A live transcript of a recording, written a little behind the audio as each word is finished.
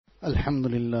الحمد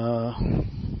لله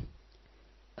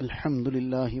الحمد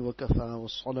لله وكفى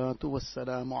والصلاة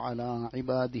والسلام على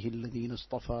عباده الذين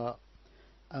اصطفى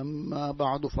أما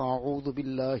بعد فأعوذ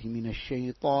بالله من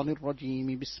الشيطان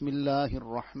الرجيم بسم الله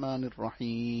الرحمن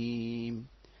الرحيم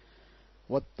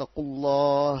واتقوا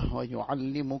الله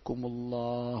ويعلمكم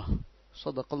الله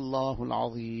صدق الله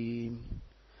العظيم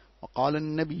وقال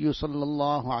النبي صلى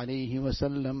الله عليه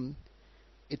وسلم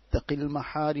اتق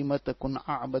المحارم تكن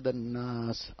أعبد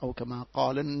الناس أو كما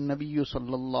قال النبي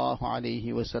صلى الله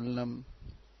عليه وسلم.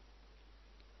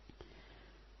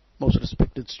 Most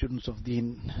respected students of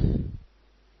Deen,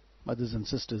 mothers and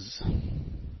sisters,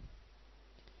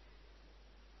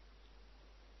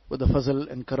 with the fazl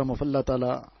and karam of Allah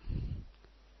Ta'ala,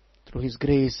 through His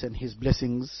grace and His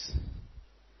blessings,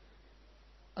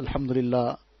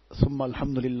 Alhamdulillah, Thumma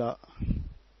Alhamdulillah,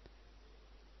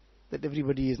 that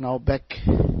everybody is now back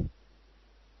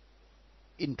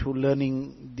into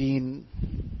learning Deen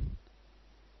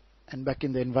and back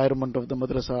in the environment of the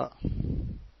madrasa,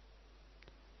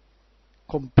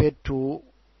 compared to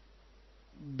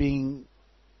being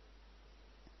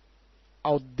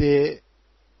out there,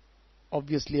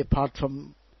 obviously apart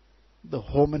from the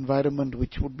home environment,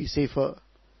 which would be safer,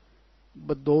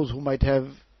 but those who might have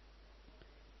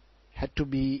had to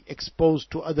be exposed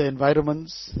to other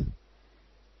environments,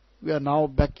 we are now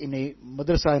back in a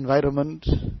madrasa environment.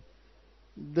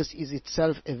 This is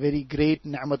itself a very great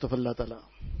ni'mat of Allah Ta'ala.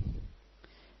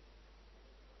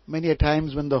 Many a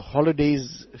times when the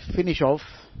holidays finish off,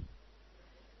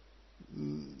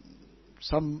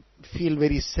 some feel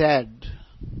very sad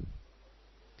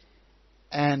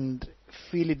and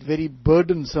feel it very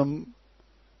burdensome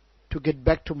to get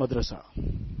back to madrasa.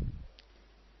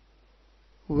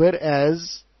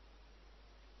 Whereas,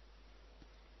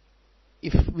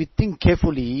 if we think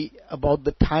carefully about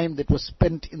the time that was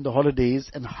spent in the holidays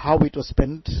and how it was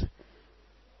spent,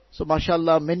 so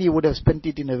mashallah, many would have spent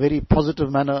it in a very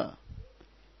positive manner,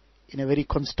 in a very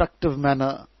constructive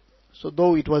manner. So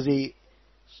though it was a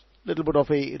little bit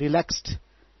of a relaxed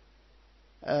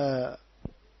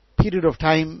period of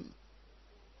time,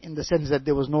 in the sense that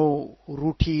there was no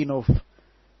routine of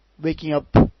waking up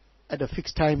at a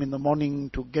fixed time in the morning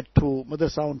to get to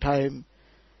madrasa on time,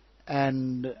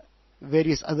 and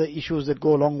various other issues that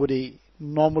go along with a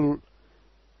normal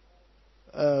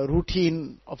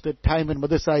routine of the time when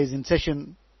madrasa is in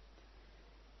session.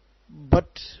 But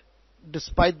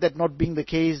despite that not being the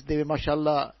case, they were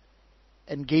mashallah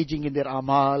engaging in their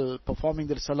amal, performing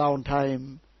their salah on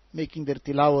time, making their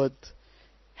tilawat,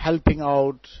 helping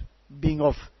out, being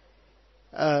of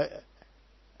a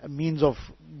means of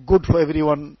good for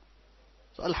everyone.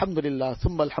 So alhamdulillah,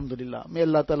 thumma alhamdulillah, may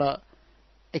Allah Ta'ala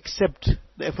accept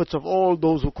the efforts of all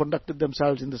those who conducted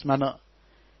themselves in this manner,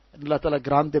 and Allah Ta'ala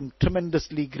grant them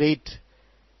tremendously great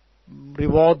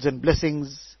rewards and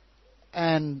blessings,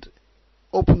 and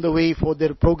open the way for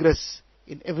their progress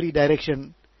in every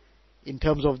direction, in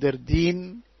terms of their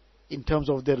deen, in terms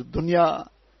of their dunya,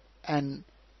 and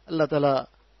Allah Ta'ala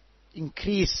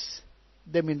increase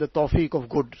them in the tawfiq of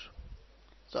good.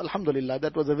 So alhamdulillah,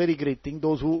 that was a very great thing,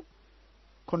 those who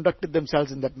conducted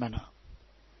themselves in that manner.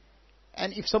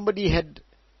 And if somebody had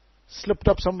slipped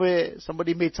up somewhere,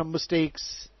 somebody made some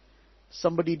mistakes,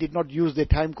 somebody did not use their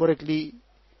time correctly,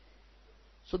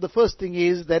 so the first thing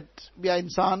is that we are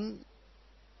insan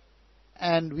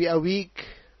and we are weak,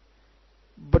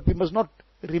 but we must not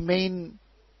remain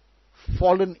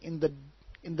fallen in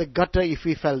the gutter if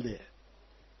we fell there.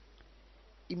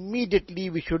 Immediately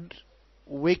we should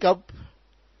wake up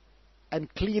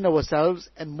and clean ourselves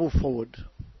and move forward.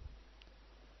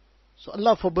 So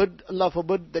Allah forbid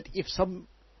that if some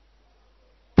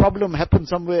problem happened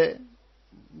somewhere,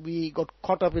 we got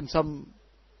caught up in some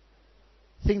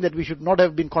thing that we should not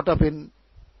have been caught up in,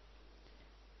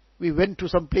 we went to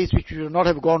some place which we should not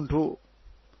have gone to,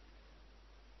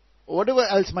 whatever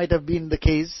else might have been the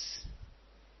case,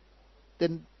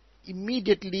 then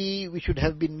immediately we should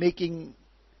have been making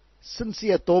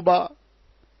sincere tawbah,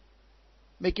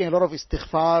 making a lot of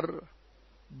istighfar,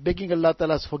 begging Allah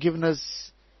Ta'ala's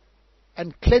forgiveness,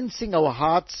 and cleansing our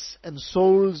hearts and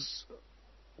souls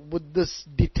with this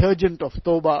detergent of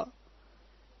tawbah,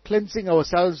 cleansing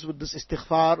ourselves with this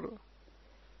istighfar,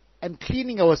 and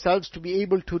cleaning ourselves to be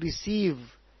able to receive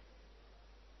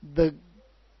the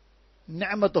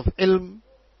ni'mat of ilm,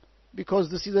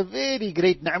 because this is a very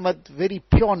great ni'mat, very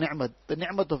pure ni'mat. The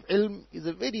ni'mat of ilm is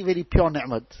a very, very pure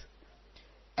ni'mat,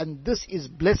 and this is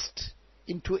blessed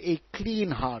into a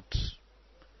clean heart.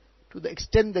 To the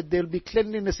extent that there will be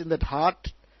cleanliness in that heart,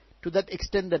 to that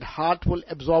extent that heart will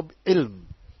absorb ilm.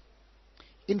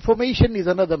 Information is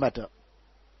another matter.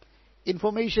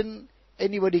 Information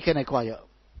anybody can acquire.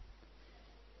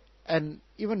 And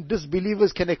even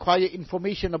disbelievers can acquire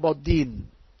information about deen.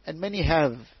 And many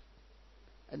have.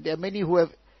 And there are many who have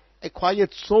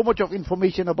acquired so much of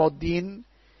information about deen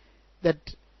that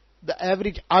the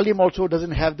average alim also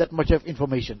doesn't have that much of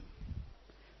information.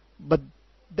 But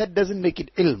that doesn't make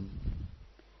it ilm.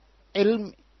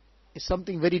 Ilm is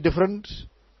something very different.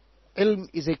 Ilm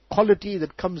is a quality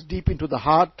that comes deep into the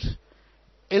heart.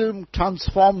 Ilm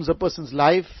transforms a person's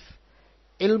life.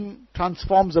 Ilm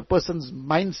transforms a person's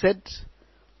mindset.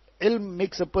 Ilm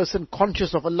makes a person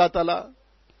conscious of Allah Ta'ala.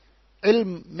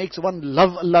 Ilm makes one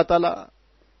love Allah Ta'ala.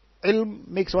 Ilm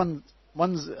makes one's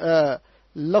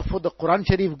love for the Quran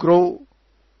Sharif grow.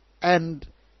 And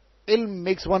ilm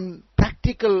makes one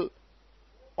practical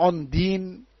on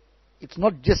deen. It's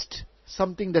not just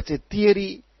something that's a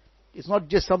theory. It's not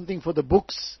just something for the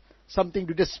books, something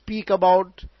to just speak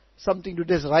about, something to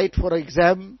just write for an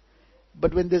exam.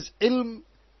 But when there's ilm,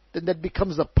 then that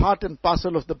becomes a part and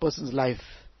parcel of the person's life.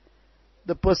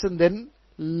 The person then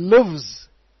lives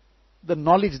the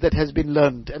knowledge that has been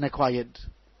learned and acquired.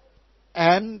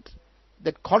 And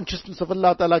that consciousness of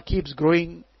Allah Ta'ala keeps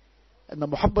growing, and the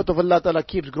muhabbat of Allah Ta'ala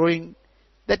keeps growing.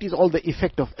 That is all the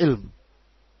effect of ilm.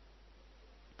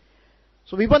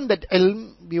 So we want that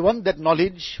ilm, we want that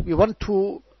knowledge, we want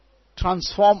to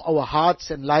transform our hearts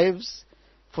and lives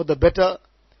for the better.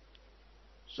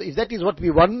 So if that is what we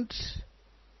want,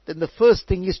 then the first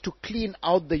thing is to clean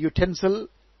out the utensil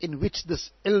in which this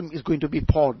ilm is going to be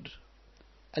poured.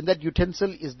 And that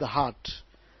utensil is the heart.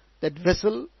 That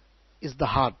vessel is the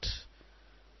heart.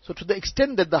 So to the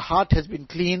extent that the heart has been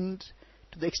cleaned,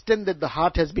 to the extent that the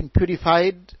heart has been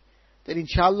purified, then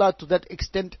inshallah to that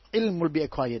extent ilm will be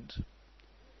acquired.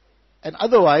 And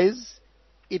otherwise,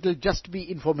 it will just be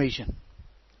information.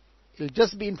 It will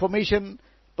just be information.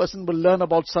 Person will learn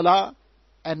about salah,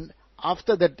 and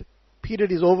after that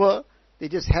period is over, they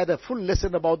just had a full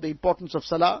lesson about the importance of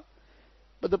salah.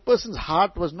 But the person's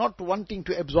heart was not wanting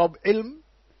to absorb ilm.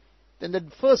 Then that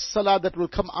first salah that will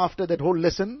come after that whole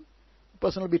lesson, the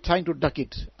person will be trying to duck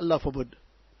it, Allah forbid,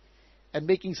 and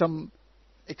making some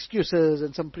excuses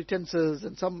and some pretenses,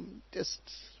 and some just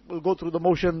will go through the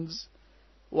motions.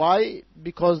 Why?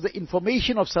 Because the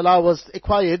information of salah was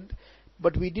acquired,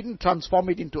 but we didn't transform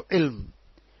it into ilm.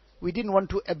 We didn't want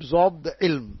to absorb the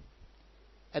ilm.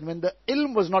 And when the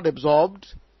ilm was not absorbed,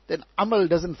 then amal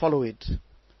doesn't follow it.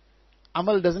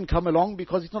 Amal doesn't come along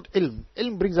because it's not ilm.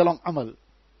 Ilm brings along amal.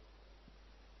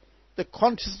 The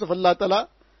consciousness of Allah Ta'ala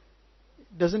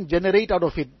doesn't generate out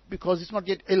of it because it's not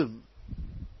yet ilm.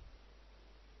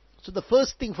 So the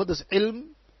first thing for this ilm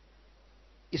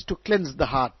is to cleanse the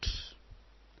heart.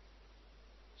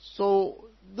 So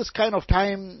this kind of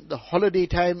time, the holiday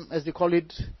time as they call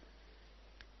it,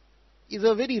 is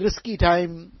a very risky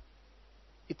time.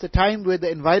 It's a time where the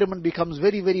environment becomes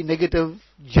very, very negative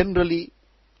generally.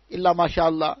 Illa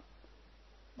mashallah.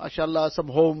 Mashallah, some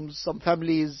homes, some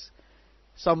families,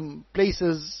 some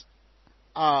places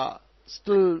are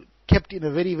still kept in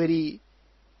a very, very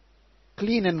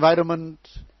clean environment,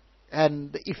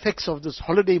 and the effects of this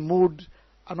holiday mood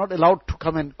are not allowed to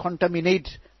come and contaminate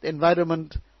the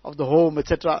environment of the home,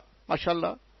 etc.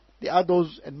 Mashallah, there are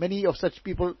those and many of such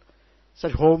people,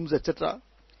 such homes, etc.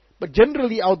 But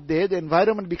generally out there, the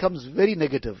environment becomes very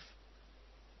negative.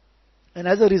 And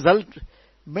as a result,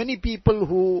 many people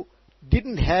who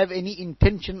didn't have any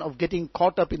intention of getting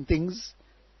caught up in things,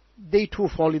 they too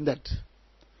fall in that.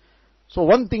 So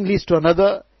one thing leads to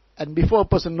another, and before a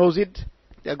person knows it,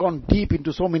 they are gone deep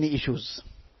into so many issues.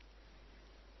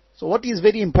 So what is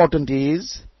very important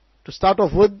is, to start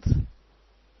off with,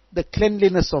 the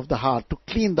cleanliness of the heart, to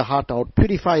clean the heart out,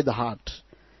 purify the heart.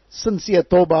 Sincere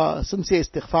tawbah, sincere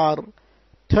istighfar,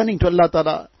 turning to Allah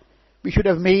Ta'ala. We should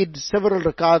have made several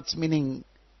rakats, meaning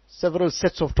several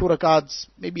sets of 2 rakats,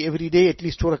 maybe every day at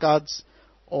least 2 rakats,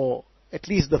 or at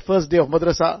least the first day of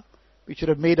madrasa, we should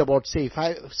have made about say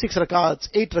 6 rakats,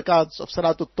 8 rakats of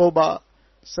Salatul Tawbah,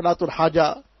 Salatul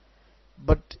Haja.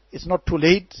 But it's not too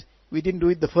late. We didn't do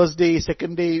it the first day,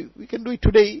 second day, we can do it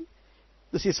today.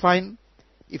 This is fine.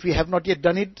 If we have not yet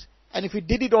done it, and if we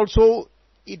did it also,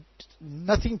 it's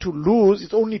nothing to lose,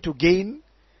 it's only to gain,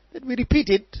 then we repeat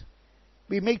it.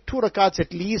 We make 2 rakats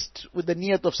at least with the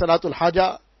niyat of Salatul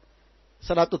Haja,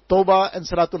 Salatul Tawbah and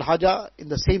Salatul Haja in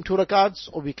the same 2 rakats,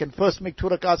 or we can first make 2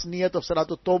 rakats niyat of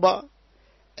Salatul Tawbah,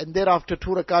 and thereafter 2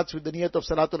 rakats with the niyat of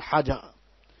Salatul Haja.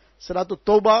 Salatul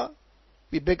Tawbah,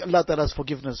 we beg Allah Ta'ala's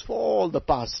forgiveness for all the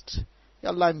past. Ya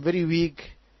Allah, I'm very weak.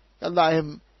 Ya Allah, I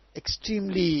am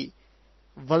extremely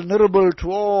vulnerable to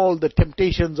all the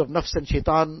temptations of nafs and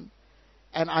shaitan,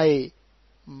 and I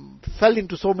fell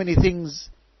into so many things,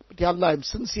 But Ya Allah, I'm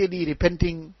sincerely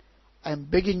repenting. I'm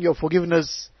begging your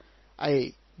forgiveness.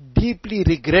 I deeply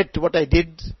regret what I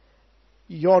did.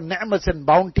 Your ni'mats and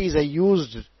bounties I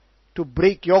used to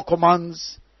break your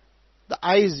commands. The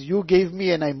eyes you gave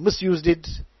me and I misused it.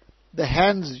 The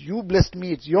hands you blessed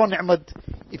me, it's your ni'mat.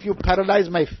 If you paralyze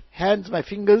my hands, my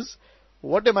fingers,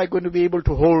 what am I going to be able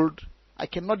to hold? I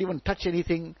cannot even touch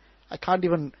anything. I can't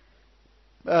even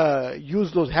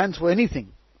use those hands for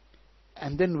anything.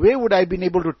 And then where would I have been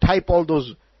able to type all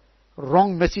those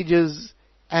wrong messages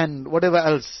and whatever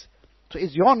else? So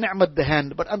it's your ni'mat, the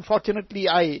hand, but unfortunately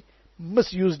I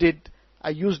misused it. I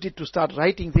used it to start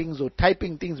writing things or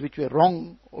typing things which were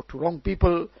wrong, or to wrong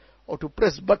people, or to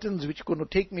press buttons which are going to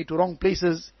take me to wrong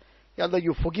places. Ya Allah,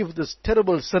 you forgive this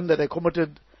terrible sin that I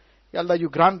committed. Ya Allah, you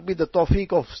grant me the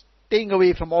tawfiq of staying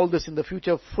away from all this in the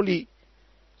future fully.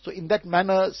 So in that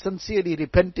manner, sincerely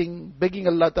repenting, begging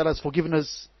Allah Ta'ala's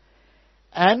forgiveness.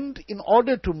 And in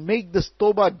order to make this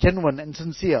tawbah genuine and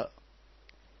sincere,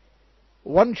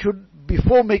 one should,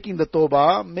 before making the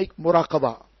tawbah, make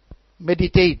muraqabah,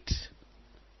 meditate.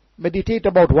 Meditate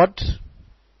about what?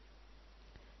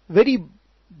 Very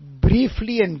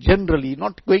briefly and generally,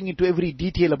 not going into every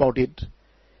detail about it.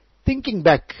 Thinking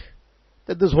back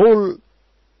that this whole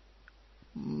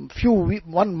 1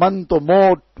 month or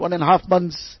more, 1.5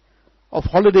 months of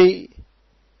holiday,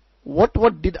 what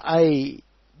did I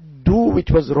do which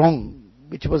was wrong,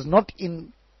 which was not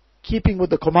in keeping with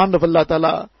the command of Allah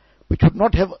Ta'ala, which would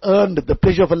not have earned the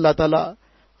pleasure of Allah Ta'ala,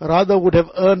 rather would have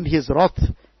earned His wrath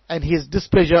and His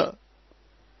displeasure.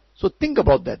 So think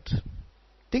about that.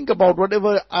 Think about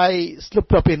whatever I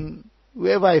slipped up in,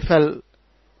 wherever I fell.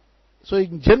 So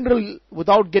in general,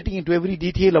 without getting into every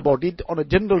detail about it, on a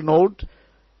general note,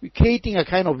 we're creating a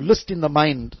kind of list in the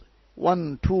mind.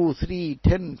 1, 2, 3,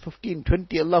 10, 15,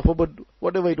 20, Allah forbid,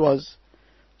 whatever it was.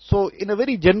 So in a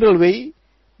very general way,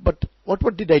 but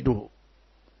what did I do?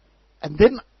 And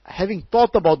then having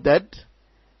thought about that,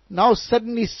 now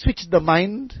suddenly switch the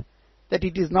mind that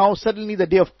it is now suddenly the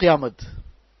day of Qiyamah.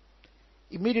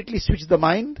 Immediately switch the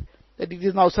mind that it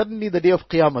is now suddenly the day of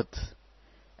Qiyamah.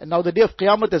 And now the day of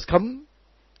Qiyamah has come,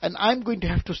 and I'm going to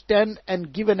have to stand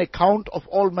and give an account of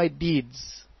all my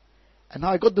deeds. And now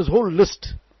I got this whole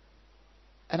list,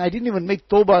 and I didn't even make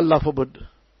tawbah, Allah forbid.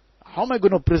 How am I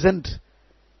going to present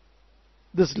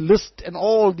this list and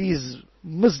all these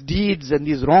misdeeds and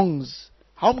these wrongs?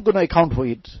 How am I going to account for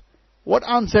it? What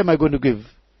answer am I going to give?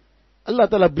 Allah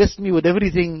Ta'ala blessed me with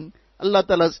everything. Allah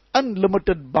Ta'ala's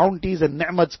unlimited bounties and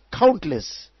ni'mats,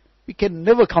 countless. We can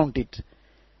never count it.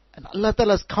 And Allah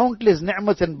Ta'ala's countless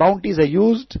ni'mats and bounties are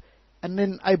used, and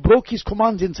then I broke His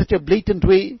commands in such a blatant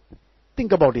way.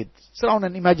 Think about it. Sit down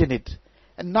and imagine it.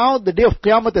 And now the day of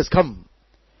Qiyamah has come,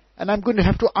 and I'm going to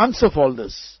have to answer for all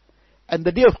this. And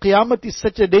the day of Qiyamah is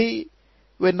such a day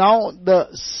where now the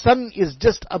sun is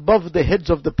just above the heads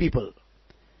of the people.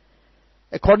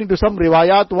 According to some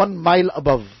riwayat, 1 mile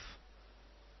above.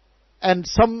 And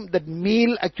some, that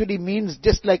mil actually means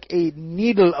just like a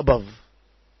needle above.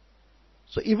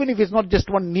 So even if it's not just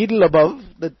 1 needle above,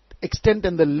 the extent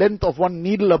and the length of 1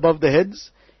 needle above the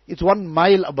heads, it's 1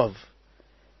 mile above.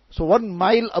 So 1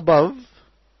 mile above,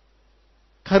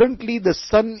 currently the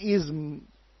sun is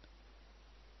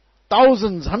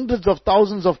thousands, hundreds of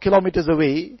thousands of kilometers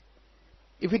away.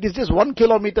 If it is just 1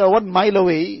 kilometer, 1 mile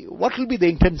away, what will be the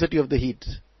intensity of the heat?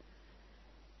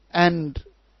 And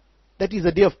that is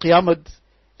the day of Qiyamah.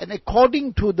 And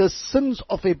according to the sins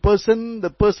of a person, the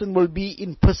person will be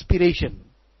in perspiration.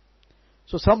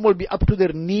 So some will be up to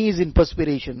their knees in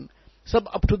perspiration, some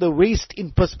up to the waist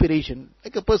in perspiration,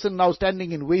 like a person now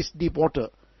standing in waist deep water,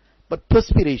 but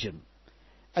perspiration.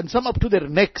 And some up to their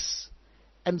necks,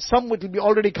 and some will be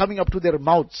already coming up to their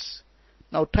mouths.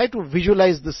 Now try to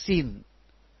visualize the scene.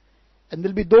 And there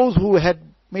will be those who had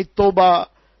made tawbah,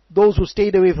 those who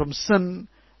stayed away from sin,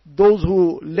 those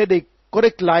who led a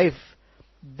correct life.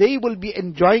 They will be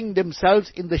enjoying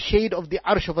themselves in the shade of the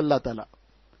arsh of Allah Ta'ala.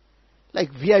 Like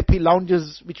VIP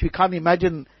lounges, which we can't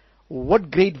imagine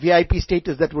what great VIP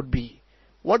status that would be.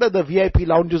 What are the VIP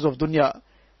lounges of dunya?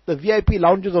 The VIP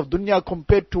lounges of dunya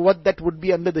compared to what that would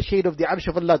be under the shade of the arsh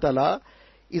of Allah Ta'ala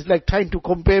is like trying to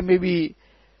compare maybe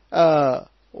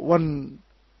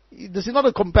this is not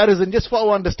a comparison, just for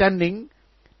our understanding,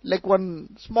 like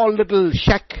one small little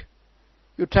shack.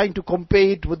 You're trying to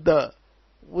compare it with the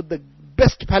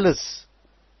best palace,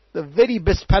 the very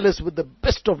best palace with the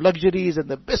best of luxuries and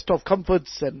the best of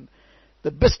comforts and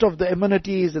the best of the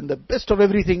amenities and the best of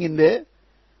everything in there.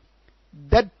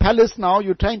 That palace now,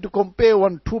 you're trying to compare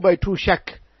one 2x2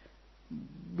 shack,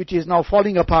 which is now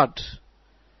falling apart.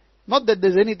 Not that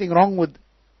there's anything wrong with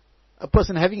a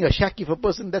person having a shack, if a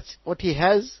person that's what he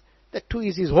has, that too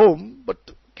is his home, but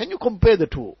can you compare the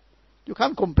two? You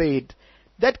can't compare it.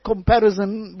 That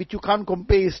comparison which you can't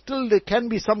compare, still there can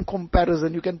be some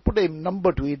comparison. You can put a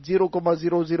number to it,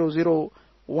 0,0001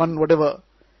 whatever.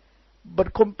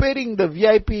 But comparing the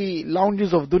VIP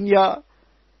lounges of dunya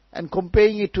and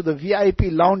comparing it to the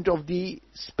VIP lounge of the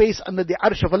space under the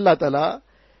arsh of Allah Ta'ala,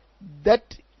 that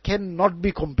cannot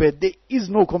be compared. There is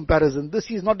no comparison. This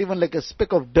is not even like a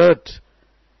speck of dirt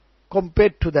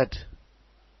compared to that,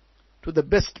 to the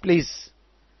best place.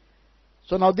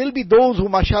 So now there'll be those who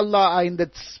mashallah are in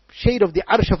that shade of the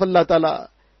arsh of Allah Ta'ala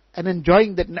and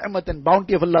enjoying that ni'mat and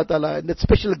bounty of Allah Ta'ala and that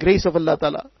special grace of Allah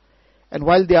Ta'ala. And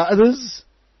while there are others,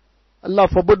 Allah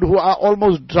forbid, who are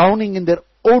almost drowning in their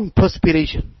own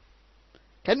perspiration.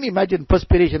 Can we imagine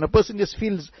perspiration? A person just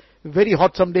feels very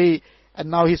hot someday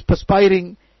and now he's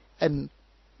perspiring and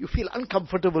you feel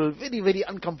uncomfortable, very, very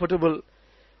uncomfortable.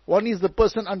 One is the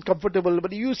person uncomfortable,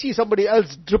 but you see somebody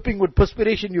else dripping with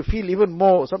perspiration, you feel even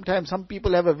more. Sometimes some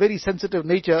people have a very sensitive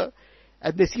nature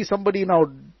and they see somebody now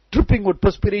dripping with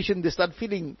perspiration, they start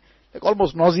feeling like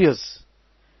almost nauseous.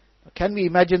 Can we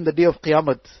imagine the day of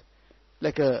Qiyamah?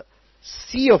 Like a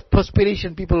sea of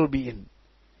perspiration people will be in.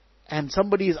 And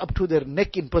somebody is up to their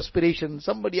neck in perspiration,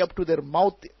 somebody up to their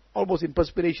mouth almost in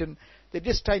perspiration. They're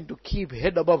just trying to keep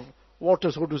head above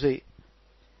water, so to say.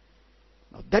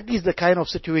 Now that is the kind of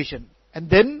situation. And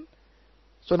then,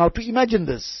 so now to imagine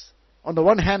this. On the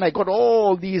one hand, I got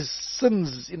all these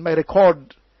sins in my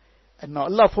record. And now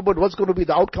Allah forbid, what's going to be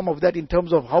the outcome of that in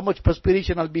terms of how much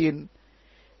perspiration I'll be in.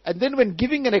 And then when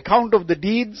giving an account of the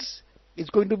deeds, it's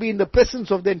going to be in the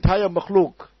presence of the entire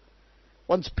makhluk.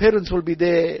 One's parents will be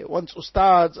there, one's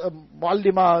ustads,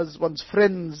 muallimas, one's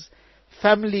friends,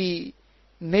 family,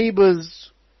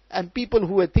 neighbors, and people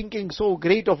who are thinking so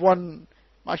great of one,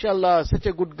 mashallah, such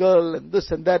a good girl, and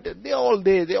this and that. And they're all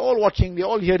there, they're all watching, they're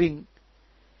all hearing.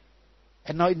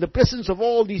 And now in the presence of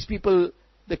all these people,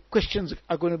 the questions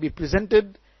are going to be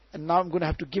presented, and now I'm going to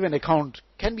have to give an account.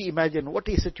 Can we imagine what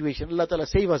a situation? Allah Ta'ala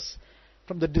save us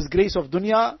from the disgrace of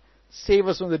dunya, save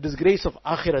us from the disgrace of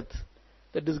akhirat.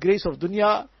 The disgrace of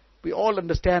dunya, we all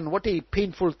understand what a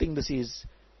painful thing this is,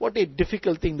 what a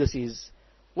difficult thing this is,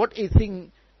 what a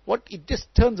thing, what it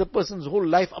just turns a person's whole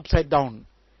life upside down.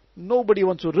 Nobody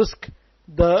wants to risk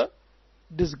the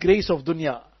disgrace of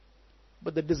dunya.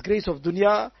 But the disgrace of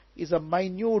dunya is a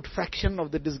minute fraction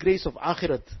of the disgrace of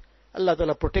akhirat. Allah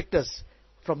Ta'ala protect us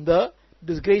from the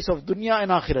disgrace of dunya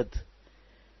and akhirat.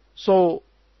 So,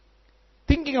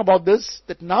 thinking about this,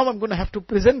 that now I'm going to have to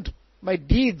present my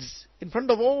deeds in front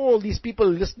of all these people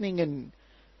listening and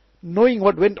knowing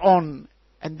what went on,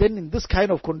 and then in this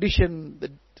kind of condition,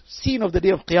 the scene of the day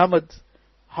of Qiyamah,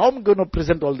 how am I going to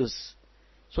present all this?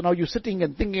 So now you're sitting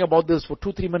and thinking about this for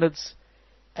 2-3 minutes,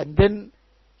 and then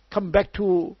come back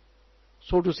to,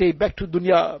 so to say, back to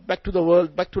dunya, back to the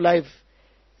world, back to life,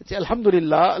 and say,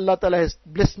 Alhamdulillah, Allah Ta'ala has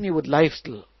blessed me with life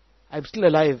still. I'm still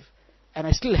alive, and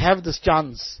I still have this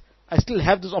chance. I still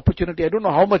have this opportunity. I don't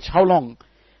know how much, how long,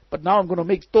 but now I'm going to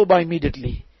make tawbah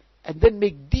immediately, and then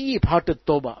make deep-hearted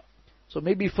tawbah. So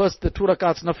maybe first the 2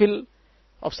 rakats nafil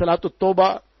of Salatul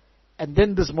Tawbah, and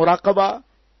then this muraqabah,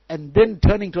 and then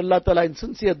turning to Allah Ta'ala in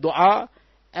sincere dua,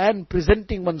 and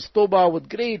presenting one's tawbah with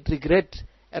great regret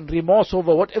and remorse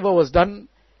over whatever was done,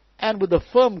 and with a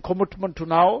firm commitment to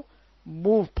now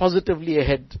move positively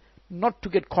ahead, not to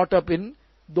get caught up in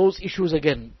those issues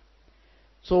again.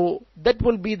 So that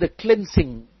will be the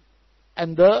cleansing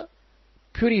and the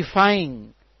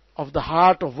purifying of the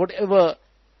heart of whatever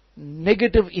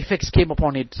negative effects came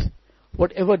upon it,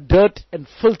 whatever dirt and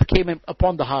filth came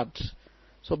upon the heart.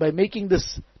 So by making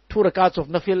this 2 rakats of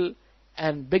nafil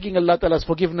and begging Allah Ta'ala's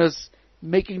forgiveness,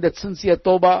 making that sincere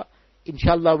tawbah,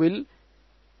 inshallah will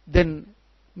then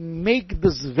make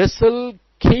this vessel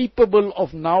capable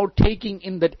of now taking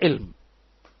in that ilm.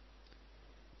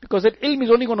 Because that ilm is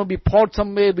only going to be poured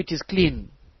somewhere which is clean.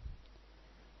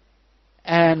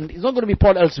 And it's not going to be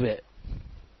poured elsewhere.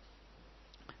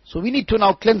 So we need to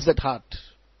now cleanse that heart.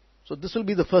 So this will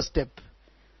be the first step.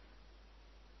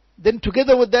 Then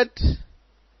together with that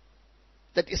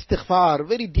istighfar,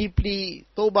 very deeply,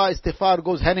 tawbah, istighfar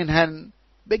goes hand in hand,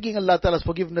 begging Allah Ta'ala's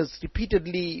forgiveness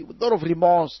repeatedly, with a lot of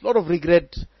remorse, a lot of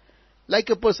regret. Like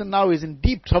a person now is in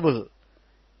deep trouble.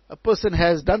 A person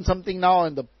has done something now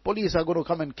and the police are going to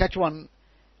come and catch one,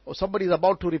 or somebody is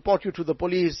about to report you to the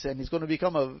police and it's going to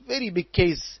become a very big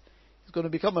case. It's going to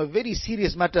become a very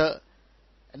serious matter.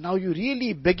 And now you're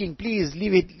really begging, please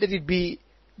leave it, let it be,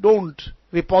 don't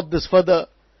report this further.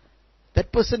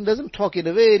 That person doesn't talk in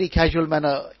a very casual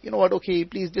manner. You know what, okay,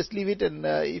 please just leave it, and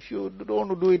if you don't want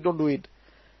to do it, don't do it.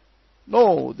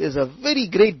 No, there's a very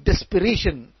great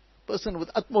desperation. Person with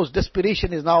utmost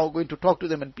desperation is now going to talk to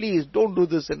them and please don't do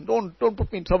this and don't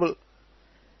put me in trouble.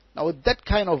 Now with that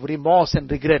kind of remorse and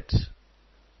regret,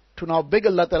 to now beg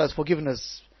Allah Ta'ala's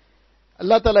forgiveness.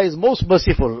 Allah Ta'ala is most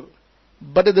merciful,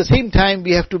 but at the same time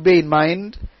we have to bear in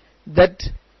mind that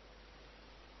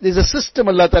there's a system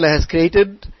Allah Ta'ala has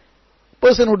created.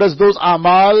 Person who does those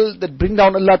amal that bring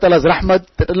down Allah Ta'ala's rahmat,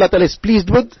 that Allah Ta'ala is pleased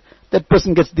with, that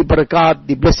person gets the barakat,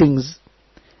 the blessings.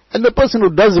 And the person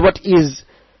who does what is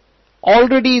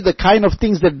already the kind of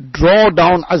things that draw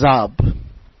down azab.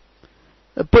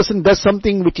 A person does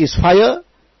something which is fire,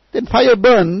 then fire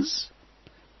burns.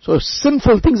 So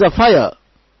sinful things are fire.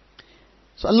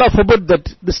 So Allah forbid that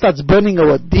this starts burning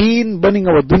our deen, burning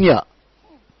our dunya.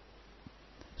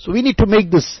 So we need to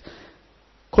make this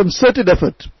concerted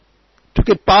effort to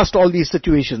get past all these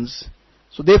situations.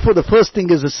 So therefore the first thing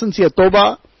is a sincere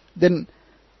tawbah, then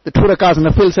the 2 rakats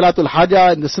nafil salatul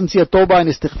haja and the sincere tawbah and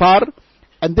istighfar,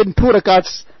 and then 2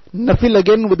 rakats nafil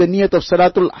again with the niyat of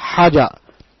salatul haja,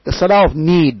 the salah of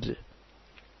need.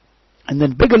 And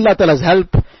then beg Allah Ta'ala's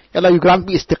help. Allah, you grant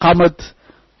me istiqamat,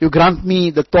 you grant me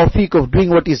the tawfiq of doing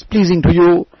what is pleasing to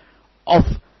you, of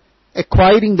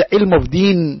acquiring the ilm of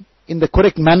deen in the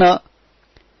correct manner.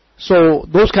 So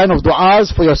those kind of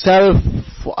du'as for yourself,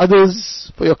 for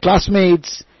others, for your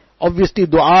classmates, obviously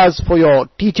du'as for your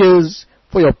teachers,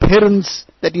 for your parents,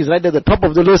 that is right at the top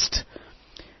of the list.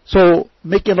 So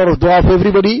making a lot of dua for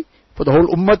everybody, for the whole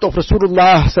ummah of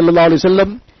Rasulullah sallallahu alaihi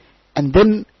wasallam, and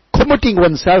then committing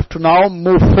oneself to now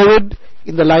move forward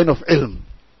in the line of ilm.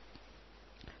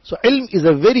 So ilm is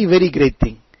a very, very great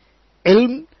thing.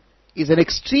 Ilm is an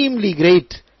extremely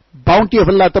great bounty of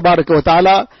Allah Tabaraka wa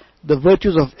Ta'ala. The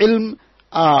virtues of ilm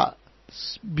are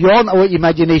beyond our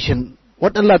imagination.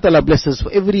 What Allah Ta'ala blesses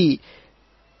for every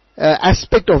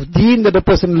aspect of deen that a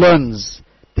person learns.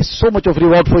 There's so much of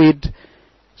reward for it.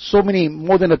 So many,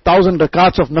 more than 1,000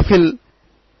 rakats of nafil.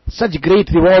 Such great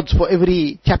rewards for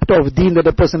every chapter of deen that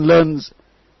a person learns.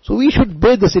 So we should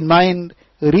bear this in mind,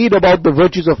 read about the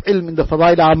virtues of ilm in the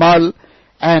Fadail Amal,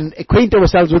 and acquaint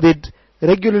ourselves with it,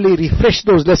 regularly refresh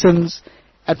those lessons,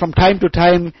 and from time to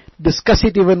time discuss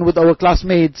it even with our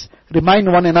classmates, remind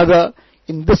one another.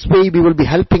 In this way we will be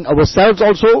helping ourselves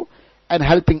also, and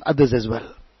helping others as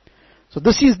well. So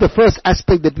this is the first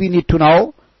aspect that we need to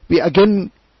now. We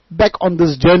again back on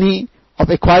this journey of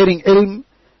acquiring ilm.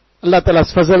 Allah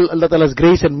Ta'ala's fazl, Allah Ta'ala's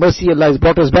grace and mercy, Allah has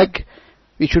brought us back.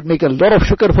 We should make a lot of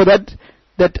shukr for that.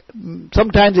 That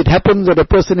sometimes it happens that a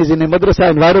person is in a madrasa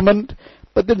environment,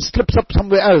 but then slips up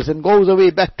somewhere else and goes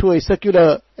away back to a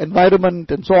secular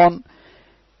environment and so on.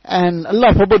 And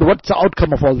Allah forbid, what's the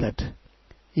outcome of all that?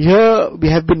 Here we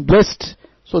have been blessed,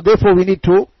 so therefore we need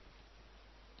to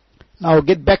now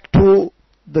get back to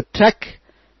the track,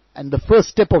 and the first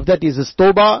step of that is this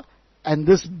tawbah, and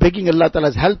this begging Allah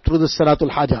Ta'ala's help through the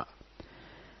salatul haja.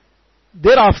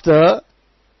 Thereafter,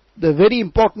 the very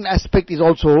important aspect is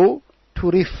also to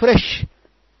refresh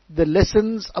the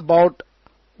lessons about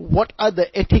what are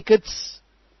the etiquettes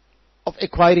of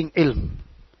acquiring ilm.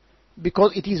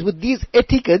 Because it is with these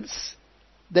etiquettes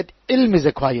that ilm is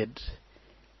acquired.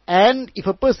 And if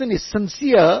a person is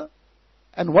sincere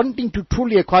and wanting to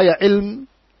truly acquire ilm,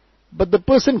 but the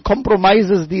person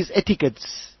compromises these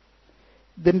etiquettes,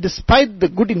 then despite the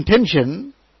good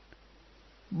intention,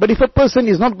 but if a person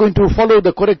is not going to follow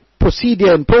the correct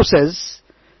procedure and process,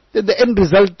 then the end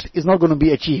result is not going to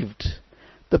be achieved.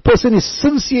 The person is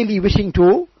sincerely wishing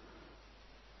to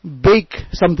bake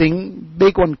something,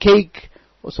 bake one cake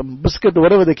or some biscuit or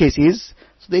whatever the case is.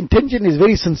 So the intention is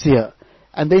very sincere.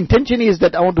 And the intention is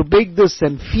that I want to bake this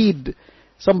and feed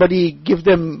somebody, give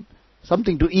them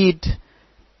something to eat.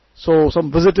 So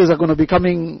some visitors are going to be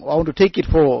coming. I want to take it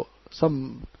for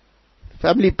some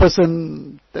family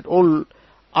person, that old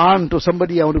aunt or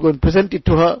somebody. I want to go and present it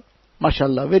to her.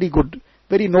 MashaAllah, very good,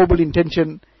 very noble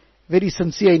intention, very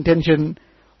sincere intention.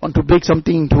 Want to bake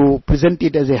something to present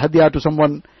it as a hadiyah to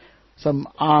someone, some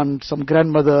aunt, some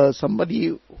grandmother,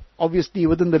 somebody obviously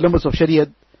within the limits of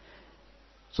Shariat.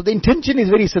 So the intention is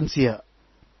very sincere.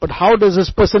 But how does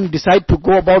this person decide to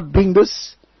go about doing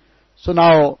this? So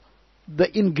now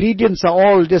the ingredients are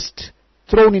all just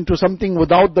thrown into something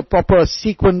without the proper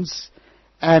sequence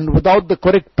and without the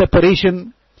correct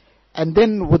preparation, and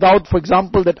then without, for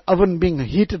example, that oven being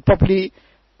heated properly,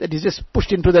 that is just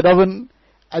pushed into that oven,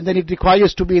 and then it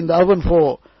requires to be in the oven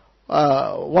for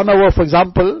 1 hour, for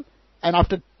example, and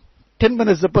after 10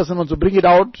 minutes the person wants to bring it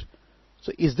out.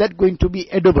 So is that going to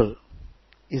be edible?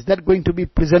 Is that going to be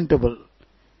presentable?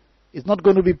 It's not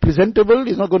going to be presentable,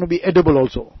 it's not going to be edible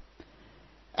also.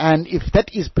 And if that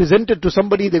is presented to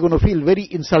somebody, they're going to feel very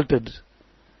insulted.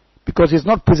 because it's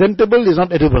not presentable, it's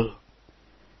not edible.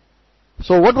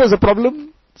 So what was the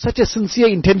problem? Such a sincere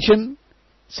intention,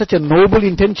 such a noble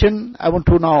intention, I want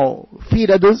to now feed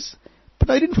others, but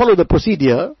I didn't follow the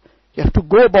procedure. You have to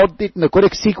go about it in the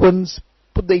correct sequence,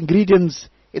 put the ingredients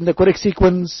in the correct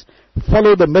sequence,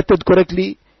 follow the method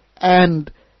correctly,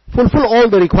 and fulfill all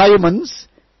the requirements,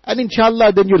 and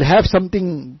inshallah then you'll have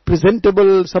something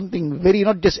presentable, something very,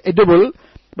 not just edible,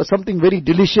 but something very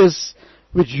delicious,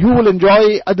 which you will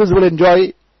enjoy, others will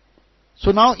enjoy.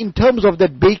 So now in terms of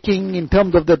that baking, in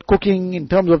terms of that cooking, in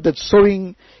terms of that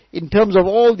sewing, in terms of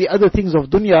all the other things of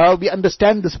dunya, we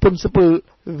understand this principle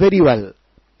very well.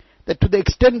 That to the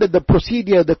extent that the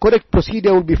procedure, the correct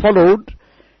procedure will be followed,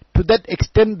 to that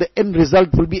extent the end result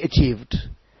will be achieved.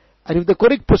 And if the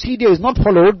correct procedure is not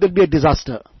followed, there will be a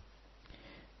disaster.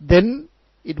 Then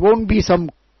it won't be some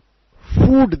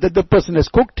food that the person has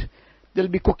cooked, they'll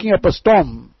be cooking up a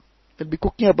storm, they'll be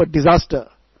cooking up a disaster.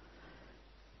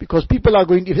 Because people are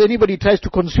going, if anybody tries to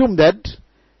consume that,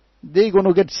 they're going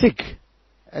to get sick.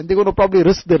 And they're going to probably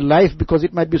risk their life because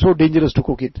it might be so dangerous to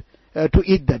cook it, to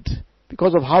eat that.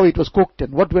 Because of how it was cooked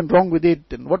and what went wrong with it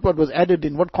and what was added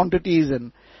in what quantities,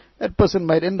 and that person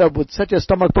might end up with such a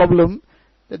stomach problem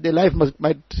that their life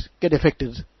might get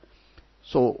affected.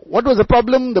 So what was the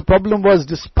problem? The problem was,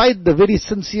 despite the very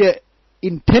sincere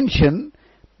intention,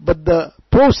 but the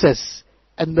process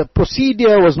and the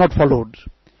procedure was not followed.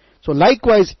 So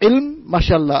likewise, ilm,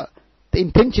 mashallah, the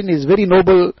intention is very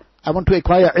noble. I want to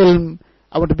acquire ilm,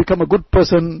 I want to become a good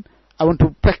person, I want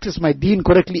to practice my deen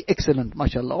correctly, excellent,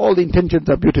 mashallah. All the intentions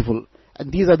are beautiful.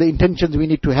 And these are the intentions we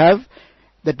need to have,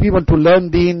 that we want to learn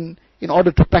deen in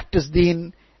order to practice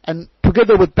deen, and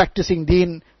together with practicing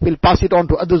deen, we'll pass it on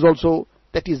to others also.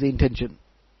 That is the intention.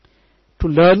 To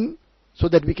learn so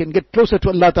that we can get closer to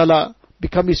Allah Ta'ala,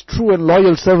 become His true and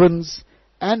loyal servants,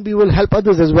 and we will help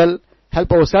others as well,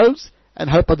 help ourselves and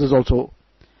help others also.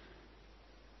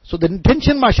 So the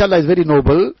intention, mashallah, is very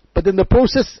noble, but in the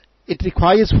process, it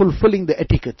requires fulfilling the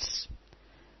etiquettes.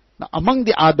 Now, among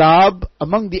the adab,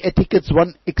 among the etiquettes,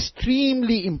 one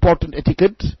extremely important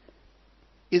etiquette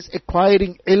is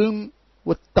acquiring ilm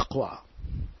with taqwa.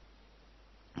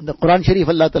 In the Quran Sharif,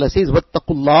 Allah Ta'ala says, وَاتَّقُوا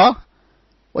اللَّهِ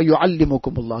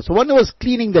وَيُعَلِّمُكُمُ اللَّهِ. So one was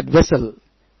cleaning that vessel.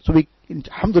 So we,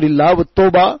 alhamdulillah, with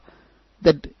tawbah,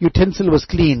 that utensil was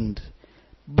cleaned.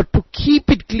 But to keep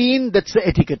it clean, that's the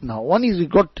etiquette now. One is,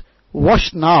 it got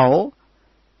washed now,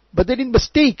 but then it must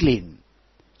stay clean.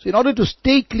 So in order to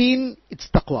stay clean, it's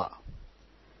taqwa.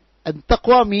 And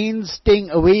taqwa means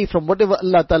staying away from whatever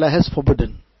Allah Ta'ala has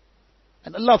forbidden.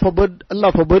 And Allah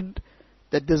forbid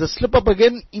that there's a slip up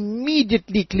again,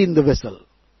 immediately clean the vessel.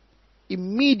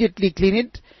 Immediately clean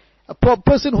it. A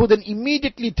person who then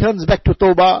immediately turns back to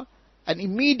tawbah and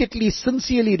immediately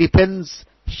sincerely repents,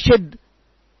 shed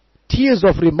tears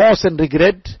of remorse and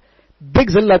regret,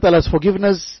 begs Allah Ta'ala's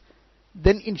forgiveness,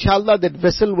 then inshallah that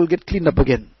vessel will get cleaned up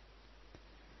again.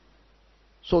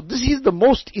 So this is the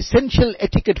most essential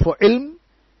etiquette for ilm,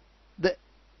 the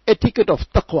etiquette of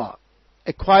taqwa.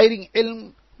 Acquiring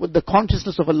ilm with the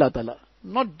consciousness of Allah Ta'ala.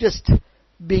 Not just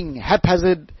being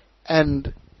haphazard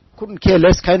and couldn't care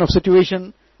less kind of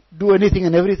situation, do anything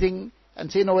and everything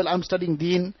and say, no, well, I'm studying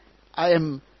deen, I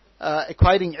am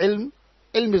acquiring ilm.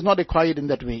 Ilm is not acquired in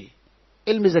that way.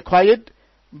 Ilm is acquired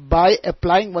by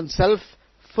applying oneself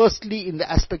firstly in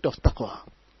the aspect of taqwa.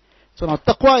 So now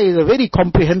taqwa is a very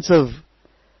comprehensive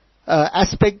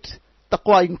aspect.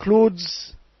 Taqwa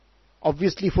includes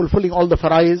obviously fulfilling all the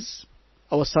faraiz,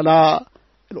 our salah,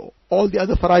 all the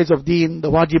other faraiz of deen, the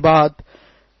wajibat,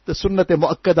 the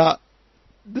sunnat-e-mu'akkada.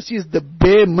 This is the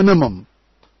bare minimum.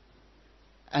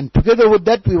 And together with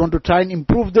that, we want to try and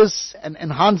improve this and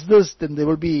enhance this. Then there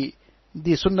will be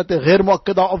the sunnat-e-ghair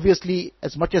mu'akkada, obviously,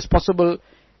 as much as possible,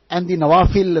 and the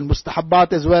nawafil and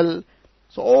mustahabbat as well.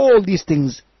 So all these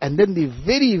things. And then the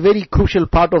very, very crucial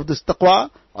part of this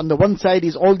taqwa, on the one side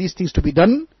is all these things to be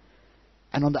done,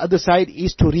 and on the other side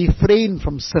is to refrain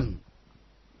from sin.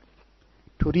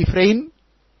 To refrain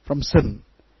from sin.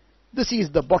 This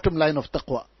is the bottom line of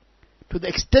taqwa. To the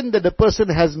extent that the person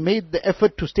has made the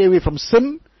effort to stay away from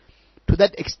sin, to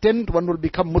that extent one will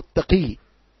become muttaqi.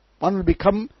 One will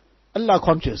become Allah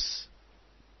conscious.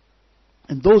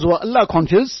 And those who are Allah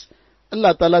conscious,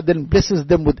 Allah Ta'ala then blesses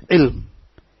them with ilm.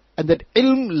 And that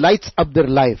ilm lights up their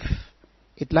life.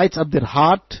 It lights up their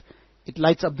heart. It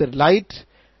lights up their light.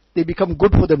 They become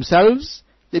good for themselves.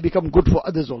 They become good for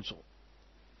others also.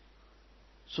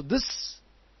 So this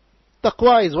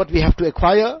taqwa is what we have to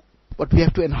acquire, what we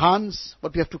have to enhance,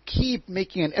 what we have to keep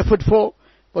making an effort for,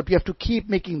 what we have to keep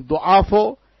making dua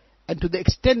for. And to the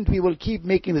extent we will keep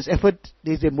making this effort,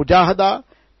 there is a mujahada,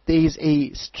 there is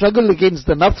a struggle against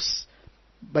the nafs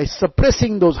by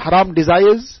suppressing those haram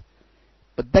desires,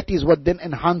 but that is what then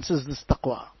enhances this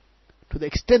taqwa. To the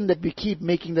extent that we keep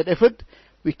making that effort,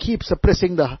 we keep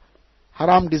suppressing the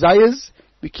haram desires,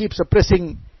 we keep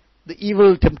suppressing the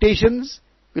evil temptations,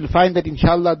 we'll find that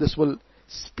inshallah this will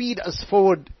speed us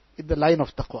forward in the line of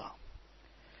taqwa.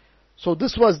 So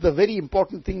this was the very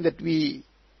important thing that we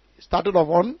started off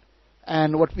on,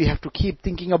 and what we have to keep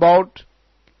thinking about.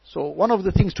 So one of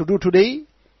the things to do today,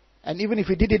 and even if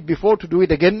we did it before, to do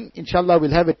it again, inshallah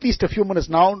we'll have at least a few minutes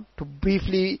now to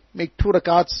briefly make 2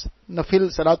 rakats, nafil,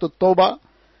 salatul tawbah,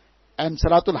 and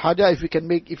salatul haja.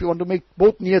 If you want to make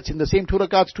both niyats in the same 2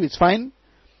 rakats too, it's fine.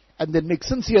 And then make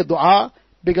sincere dua,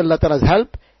 beg Allah Ta'ala's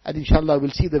help, and inshallah we'll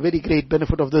see the very great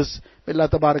benefit of this. May Allah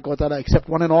Tabarak wa Ta'ala accept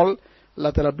one and all.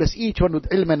 Allah Ta'ala bless each one with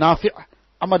ilm nafi',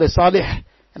 amal salih,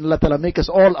 and Allah Ta'ala make us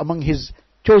all among His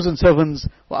chosen servants.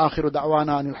 Wa akhiru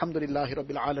da'wana alhamdulillahi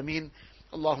rabbil alameen.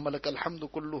 اللهم لك الحمد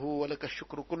كله ولك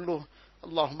الشكر كله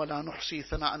اللهم لا نحصي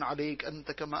ثناء عليك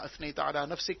أنت كما أثنيت على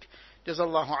نفسك جزا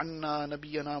الله عنا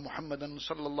نبينا محمدا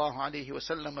صلى الله عليه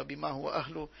وسلم بما هو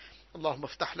أهله اللهم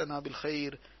افتح لنا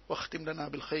بالخير واختم لنا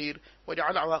بالخير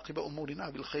واجعل عواقب أمورنا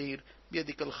بالخير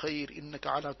بيدك الخير إنك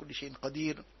على كل شيء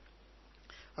قدير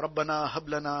ربنا هب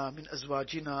لنا من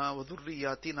أزواجنا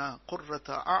وذرياتنا قرة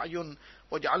أعين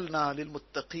واجعلنا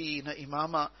للمتقين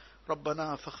إماما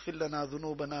ربنا فاغفر لنا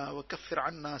ذنوبنا وكفر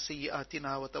عنا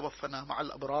سيئاتنا وتوفنا مع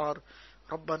الأبرار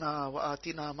ربنا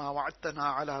وآتنا ما وعدتنا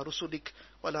على رسلك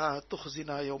ولا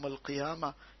تخزنا يوم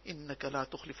القيامة إنك لا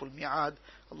تخلف الميعاد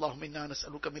اللهم إنا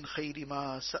نسألك من خير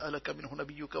ما سألك منه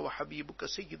نبيك وحبيبك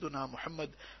سيدنا محمد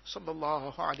صلى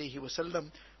الله عليه وسلم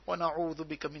ونعوذ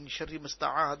بك من شر ما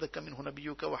استعاذك منه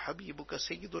نبيك وحبيبك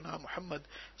سيدنا محمد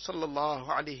صلى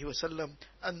الله عليه وسلم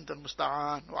أنت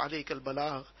المستعان وعليك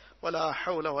البلاغ ولا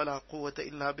حول ولا قوة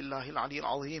إلا بالله العلي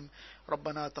العظيم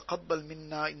ربنا تقبل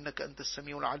منا إنك أنت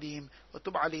السميع العليم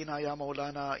وتب علينا يا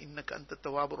مولانا إنك أنت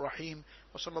التواب الرحيم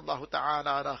وصلى الله تعالى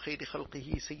على خير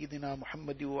خلقه سيدنا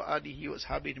محمد وآله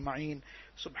وأصحابه أجمعين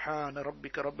سبحان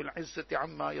ربك رب العزة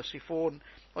عما يصفون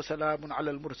وسلام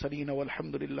على المرسلين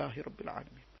والحمد لله رب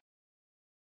العالمين.